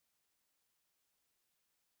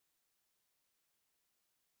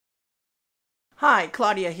Hi,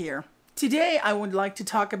 Claudia here. Today I would like to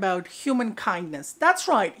talk about human kindness. That's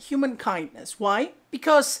right, human kindness. Why?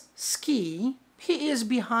 Because Ski, he is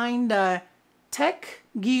behind the Tech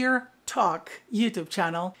Gear Talk YouTube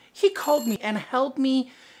channel. He called me and helped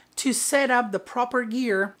me to set up the proper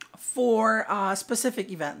gear for specific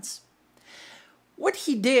events. What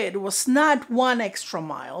he did was not 1 extra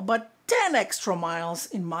mile, but 10 extra miles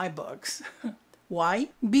in my books. Why?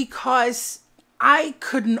 Because I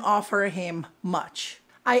couldn't offer him much.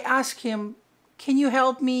 I asked him, can you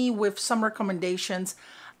help me with some recommendations?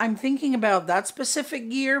 I'm thinking about that specific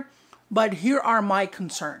gear, but here are my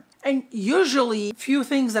concerns. And usually, few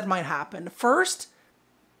things that might happen. First,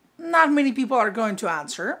 not many people are going to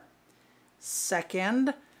answer.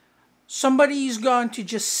 Second, somebody is going to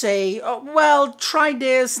just say, oh, well, try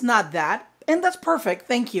this, not that. And that's perfect,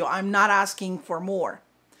 thank you. I'm not asking for more.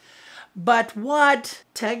 But what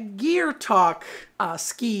Tech Gear Talk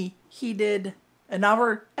Ski, he did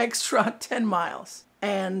another extra 10 miles.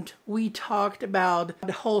 And we talked about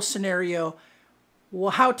the whole scenario,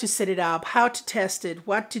 how to set it up, how to test it,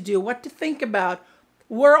 what to do, what to think about,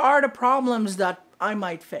 where are the problems that I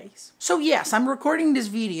might face. So yes, I'm recording this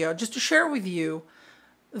video just to share with you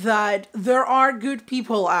that there are good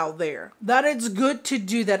people out there, that it's good to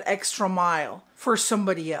do that extra mile for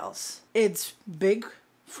somebody else. It's big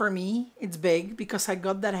for me, it's big because I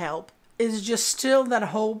got that help. It's just still that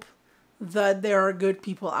hope that there are good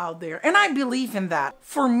people out there. And I believe in that.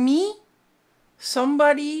 For me,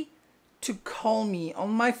 somebody to call me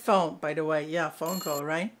on my phone, by the way, yeah, phone call,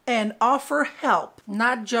 right? And offer help,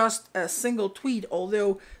 not just a single tweet,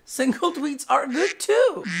 although single tweets are good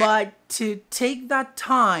too, but to take that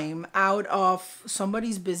time out of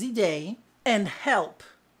somebody's busy day and help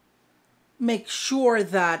make sure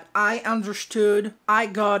that I understood, I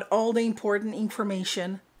got all the important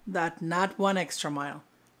information, that not 1 extra mile,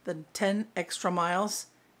 the 10 extra miles,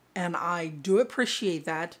 and I do appreciate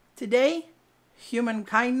that. Today, human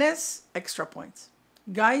kindness, extra points.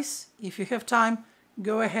 Guys, if you have time,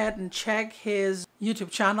 go ahead and check his YouTube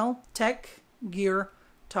channel, Tech Gear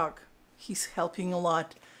Talk. He's helping a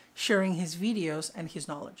lot, sharing his videos and his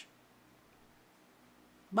knowledge.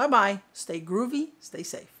 Bye-bye. Stay groovy, stay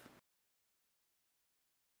safe.